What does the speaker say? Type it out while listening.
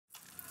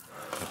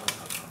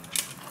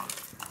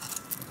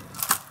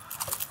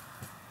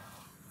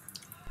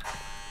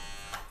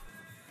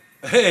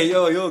Hey,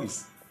 yo,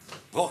 Jungs.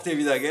 Braucht ihr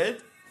wieder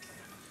Geld?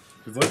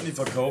 Wir wollten die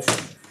verkaufen.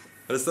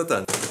 Was ist das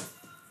dann?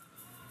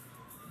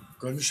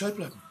 Goldene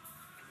Schallplatten.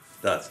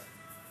 Das?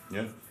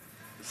 Ja.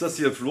 Ist das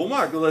hier ein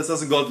Flohmarkt oder ist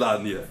das ein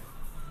Goldladen hier?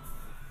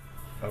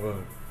 Aber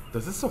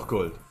das ist doch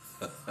Gold.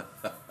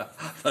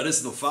 Das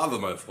ist nur Farbe,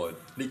 mein Freund.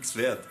 Nix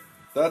wert.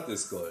 Das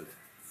ist Gold.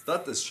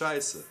 Das ist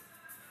Scheiße.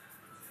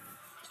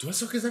 Du hast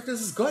doch gesagt,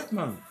 das ist Gold,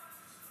 Mann.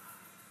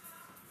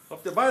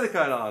 Habt ihr beide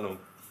keine Ahnung?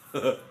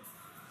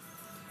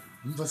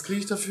 Und was kriege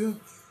ich dafür?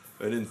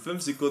 Wenn du in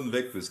 5 Sekunden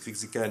weg bist,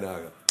 kriegst du keinen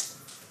Ärger.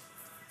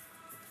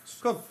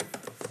 Komm.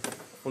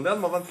 Und lern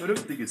mal was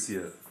Vernünftiges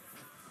hier.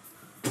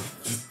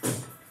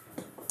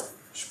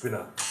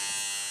 Spinner.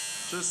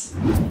 Tschüss.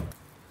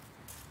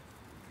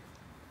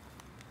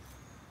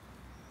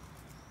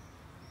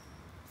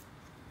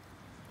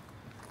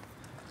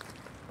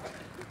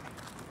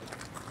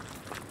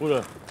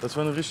 Bruder, das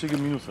war eine richtige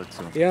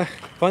Minusaktion. Ja,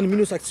 war eine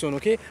Minusaktion,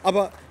 okay?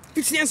 Aber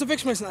willst du die ernsthaft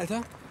wegschmeißen,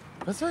 Alter?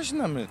 Was soll ich denn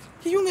damit?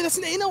 Hey, Junge, das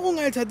sind Erinnerungen,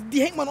 Alter.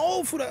 Die hängt man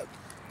auf, oder?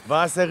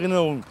 Was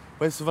Erinnerung?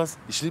 Weißt du was?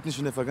 Ich lebe nicht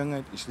in der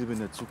Vergangenheit, ich lebe in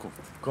der Zukunft.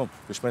 Komm,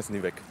 wir schmeißen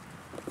die weg.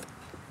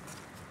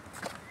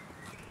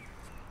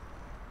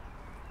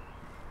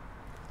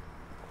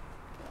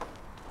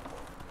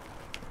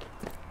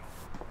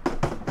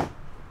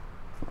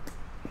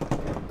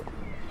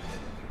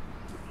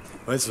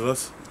 Weißt du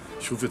was?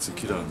 Ich rufe jetzt den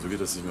Killer an, so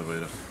geht das nicht mehr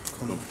weiter.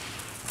 Komm.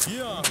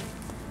 Ja.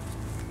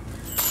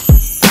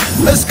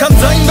 Es kann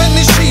sein, wenn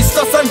ich schieß,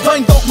 dass ein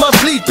Feind auch mal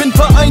flieht. Bin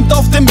vereint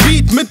auf dem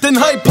Beat mit den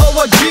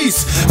High-Power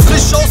Gs.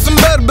 Frisch aus dem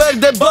Berber,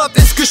 der Bart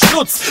ist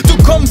gestutzt. Du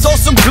kommst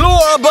aus dem Klo,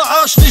 aber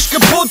Arsch nicht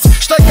geputzt.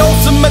 Steig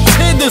aus dem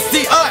Mercedes,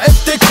 die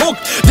AfD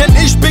guckt. Denn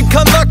ich bin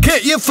Kanake,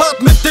 ihr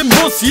fahrt mit dem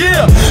Bus.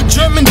 Yeah,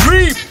 German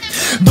Dream,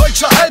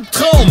 deutscher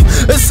Albtraum.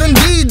 Es sind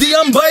die, die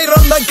am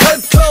Bayram dein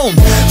Kalb klauen.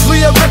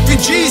 Früher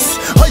Refugees,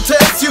 heute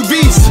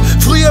SUVs.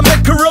 Früher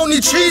Macaroni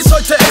Cheese,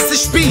 heute esse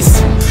ich Spieß.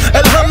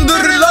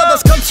 Alhamdulillah,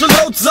 das kannst du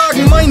laut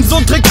sagen. Mein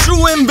Sohn trägt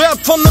Schuhe im Wert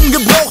von einem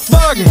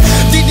Gebrauchtwagen.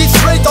 Die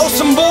straight aus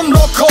dem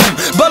Wohnblock kommen,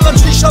 ballern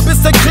Shisha,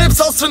 bis der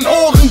Krebs aus den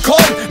Ohren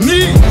kommt.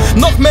 Nie,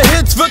 noch mehr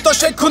Hits wird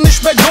euch Eko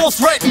nicht mehr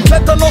ghostwriten.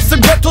 Klettern aus dem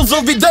Ghetto,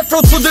 so wie Death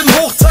Row zu den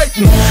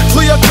Hochzeiten.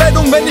 Früher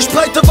Kleidung, wenn ich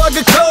pleite war,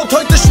 geklaut.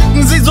 Heute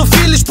schicken sie so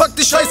viel, ich pack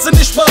die Scheiße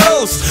nicht mal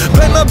aus.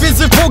 Penner, wir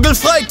sind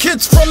vogelfrei,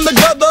 Kids from the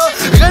gutter.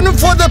 Rennen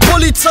vor der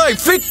Polizei,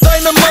 fick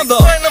deine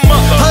Mother.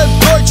 Halb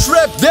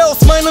Deutsch-Rap, der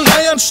aus meinen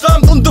Eiern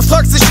stammt. Und du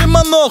fragst dich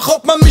immer noch,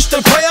 ob man mich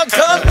denn feiern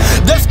kann?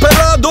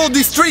 Desperado,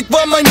 die Street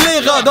war mein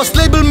Lehrer. Das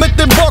Label mit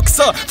dem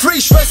Boxer,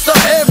 Free Schwester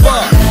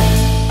Eva.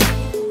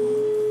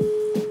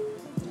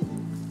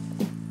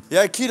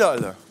 Ja, Kida,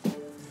 Alter.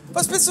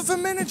 Was bist du für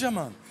ein Manager,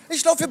 Mann?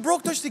 Ich laufe hier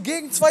broke durch die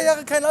Gegend, 2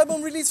 Jahre kein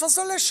Album-Release, was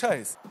soll der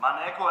Scheiß? Mann,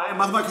 Eko, ey,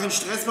 mach mal keinen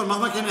Stress, Mann, mach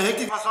mal keine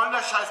Hektik. Was soll denn der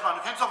Scheiß, Mann?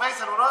 Du kennst doch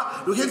Veysel, oder?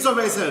 Du kennst doch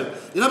Veysel.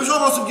 Den hab ich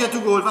auch aus dem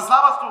Ghetto geholt. Was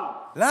laberst du?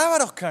 Laber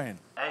doch keinen.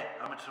 Ey,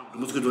 hör mir zu. Du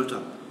musst Geduld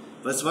haben.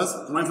 Weißt du was?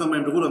 Komm einfach in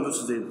mein Büro, dann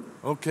wirst du sehen.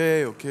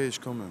 Okay, ich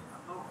komme.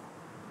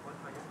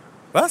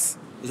 Was?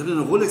 Ich hab dir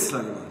eine Rolex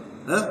klar gemacht.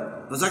 Hä?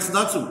 Was sagst du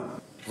dazu?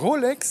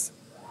 Rolex?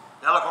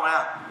 Ja, komm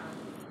her.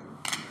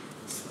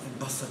 Ein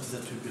Bastard,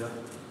 dieser Typ, ja.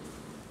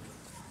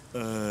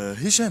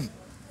 Hisham.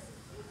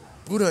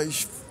 Bruder,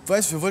 ich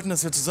weiß, wir wollten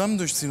das ja zusammen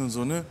durchziehen und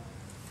so, ne?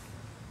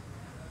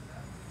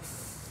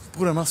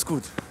 Bruder, mach's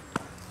gut.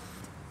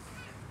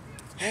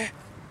 Hä?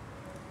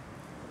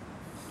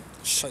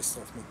 Scheiß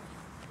drauf, Mann.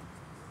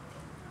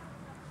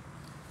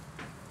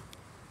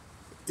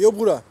 Jo,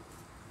 Bruder.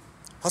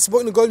 Hast du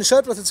Bock, eine goldene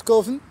Schallplatte zu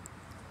kaufen?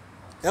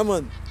 Ja,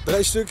 Mann.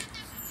 3 Stück.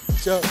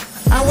 Ciao.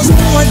 I was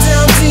born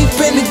down deep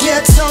in the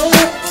ghetto.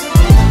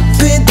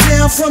 Been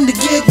down from the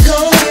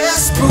get-go.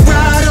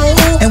 Desperado.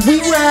 And we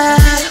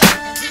ride.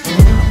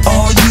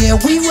 Oh yeah,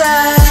 we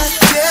ride.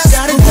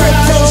 Got a grip on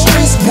the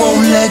streets,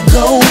 won't let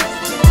go.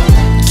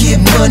 Get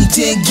money,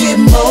 then get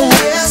more.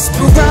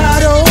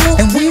 Desperado.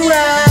 And we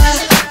ride.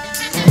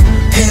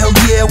 Hell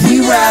yeah,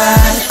 we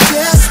ride.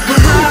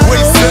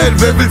 Veysel,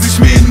 wer will sich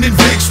mir in den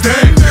Weg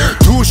stellen?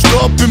 Du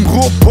Stopp im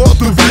Ruhrport,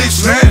 du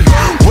willst schnell.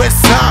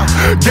 USA,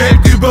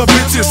 Geld über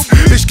Bitches.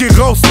 Ich geh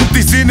raus und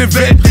ich seh ne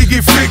Welt, die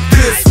gefickt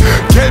ist.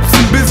 Kelps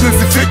im Business,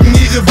 sie ficken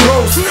ihre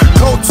Bros.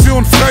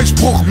 Kaution,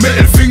 Freispruch,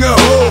 Mittelfinger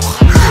hoch.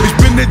 Ich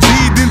bin der G,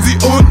 den sie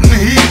unten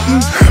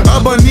hielten.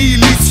 Aber nie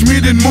ließ ich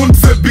mir den Mund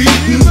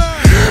verbieten.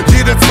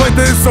 Jeder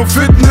Zweite ist auf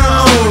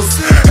Fitness.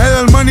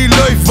 Hell Money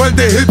läuft, weil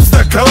der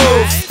Hipster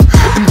kauft.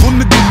 Im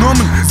Grunde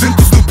genommen sind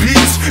es nur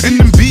Peaks. In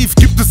dem Beef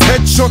gibt es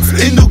Headshots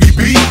in der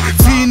Gebiet.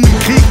 Ziehen im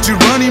Krieg,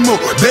 Geronimo,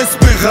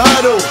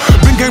 Desperado.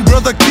 Bin kein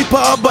Brother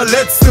Keeper, aber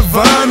letzte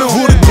Warnung.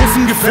 Wurde groß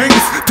im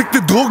Gefängnis,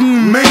 tickte Drogen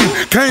in Mengen.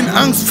 Keine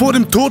Angst vor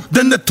dem Tod,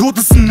 denn der Tod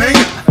ist ein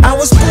Engel. I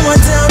was born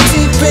down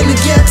deep in the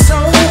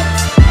ghetto.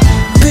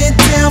 Been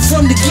down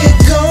from the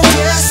get-go.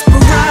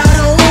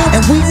 Desperado.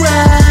 And we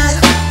ride.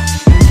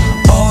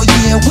 Oh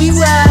yeah, we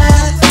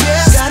ride.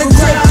 Got a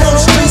grip on the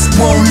streets,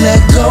 won't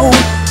let go.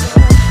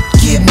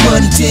 Get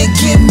money, then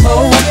get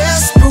more.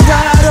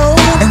 Desperado.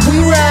 And we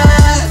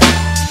ride.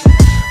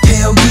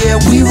 Hell yeah,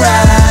 we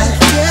ride.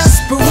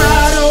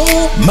 Desperado.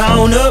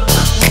 Mount up.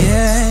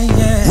 Yeah,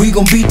 yeah. We We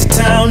gon' beat the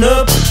town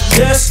up,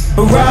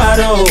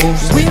 Desperado.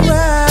 We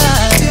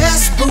ride,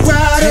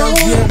 Desperado.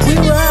 We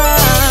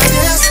ride,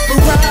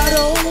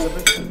 Desperado.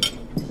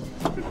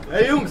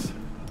 Hey Jungs,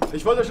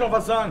 ich wollte euch noch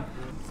was sagen.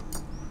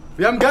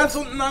 Wir haben ganz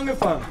unten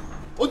angefangen.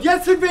 Und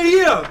jetzt sind wir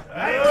hier.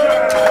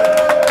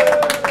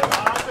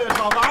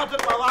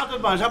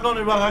 Wartet mal. Ich habe noch eine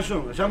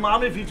Überraschung. Ich habe ein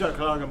Army-Feature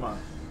klar gemacht.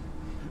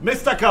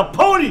 Mr.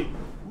 Capone!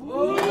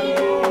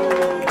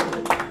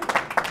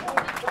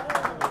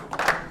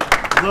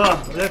 So,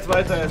 jetzt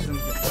weiter essen.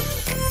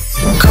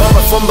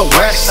 Coming from the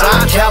west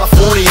side,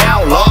 California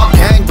outlaw,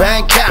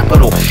 gangbang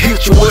capital.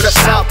 Hit you with a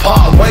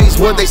southpaw ways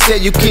where they say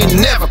you can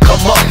never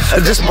come up.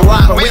 A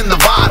Desperado in the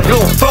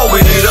vaudeville,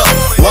 throwing it up.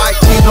 White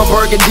tee, no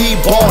burgundy,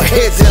 bald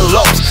heads and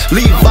lopes.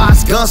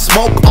 Levi's gun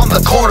smoke on the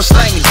corner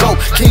slanging dope.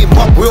 Came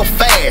up real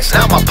fast,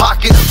 now my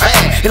pocket's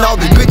fat. And all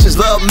these bitches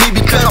love me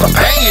because I'm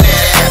banging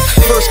that ass.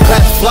 First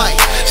class flight,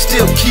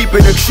 still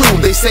keeping it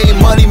true. They say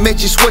money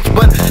makes you switch,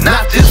 but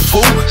not this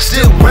fool.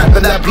 Still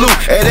rapping that blue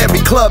at every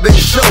club and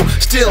show.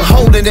 Still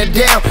holding it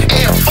down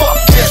and fuck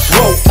death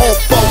row. Old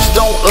folks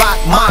don't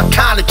like my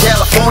kind of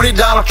California.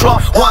 Donald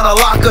Trump wanna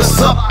lock us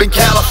up in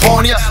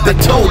California. They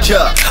told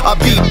ya I'd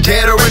be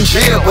dead or in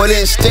jail, but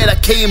instead I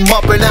came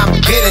up and I'm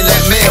getting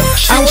that mail.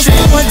 I was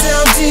going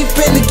down deep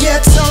in the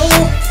ghetto,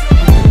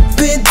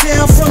 been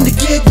down from the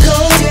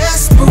get-go.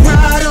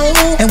 Desperado,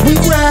 and we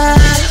ride.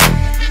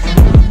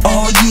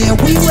 Oh yeah,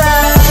 we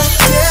ride.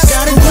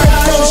 Got it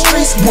right on the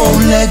streets,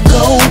 won't let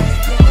go.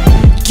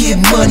 Get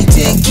money,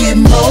 then get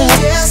more.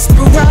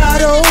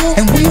 Desperado,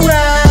 and we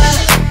ride.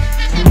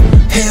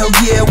 Hell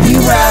yeah, we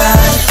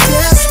ride.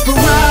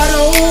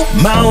 Desperado,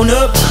 mount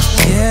up.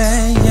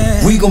 Yeah,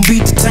 yeah. We gon'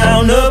 beat the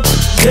town up.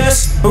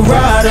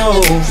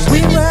 Desperado,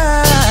 we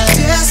ride.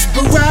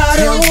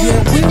 Desperado,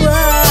 yeah, we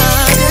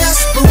ride.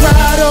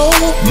 Desperado,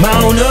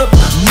 mount up,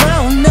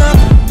 mount up.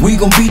 We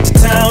gon' beat the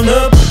town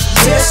up.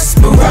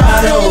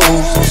 Desperado,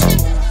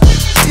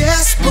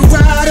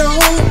 Desperado,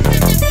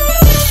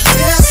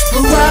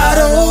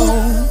 Desperado.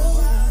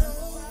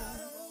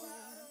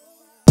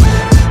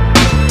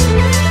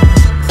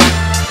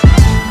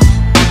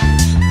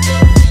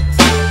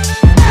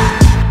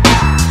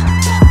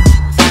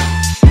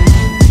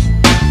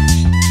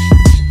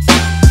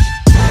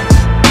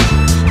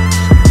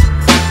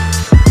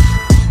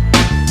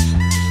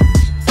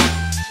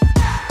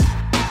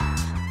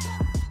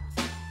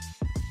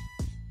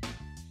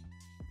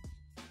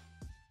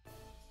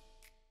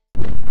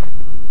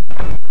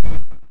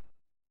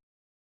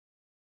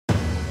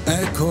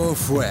 Eko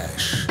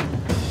Fresh.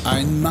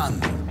 Ein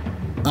Mann,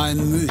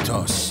 ein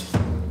Mythos,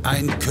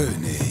 ein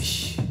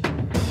König.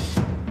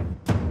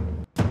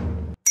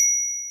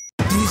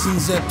 Diesen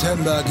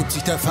September gibt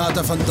sich der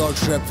Vater von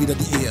Deutschrap wieder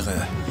die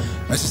Ehre.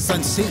 Es ist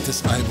sein 10.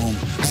 Album,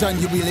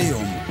 sein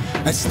Jubiläum.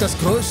 Es ist das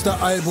größte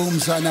Album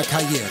seiner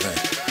Karriere.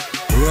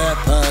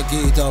 Rapper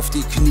geht auf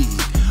die Knie,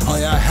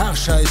 euer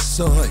Herrscher ist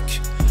zurück.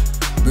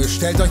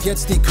 Bestellt euch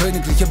jetzt die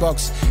königliche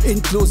Box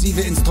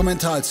inklusive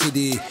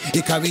Instrumental-CD,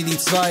 EKW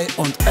 2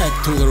 und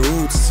Act to the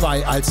Roots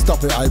 2 als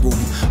Doppelalbum,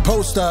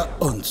 Poster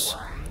und...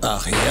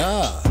 Ach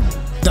ja,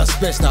 das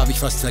Beste habe ich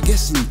fast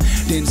vergessen,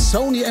 den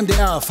Sony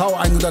MDR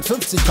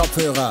V150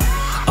 Kopfhörer.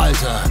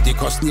 Alter, die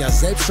kosten ja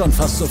selbst schon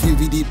fast so viel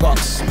wie die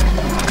Box.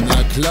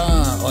 Na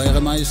klar,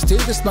 Eure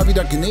Majestät ist mal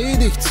wieder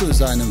gnädig zu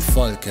seinem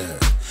Volke.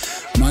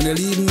 Meine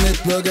lieben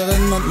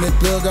Mitbürgerinnen und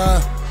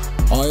Mitbürger,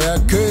 euer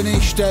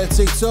König stellt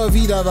sich zur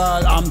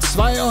Wiederwahl am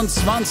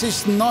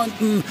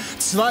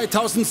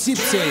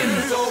 22.09.2017.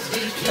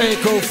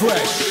 Eko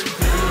Fresh,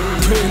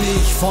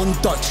 König von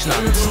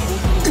Deutschland,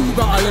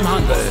 überall im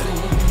Handel.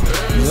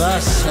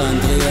 Was,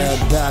 Andrea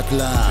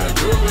Bergler?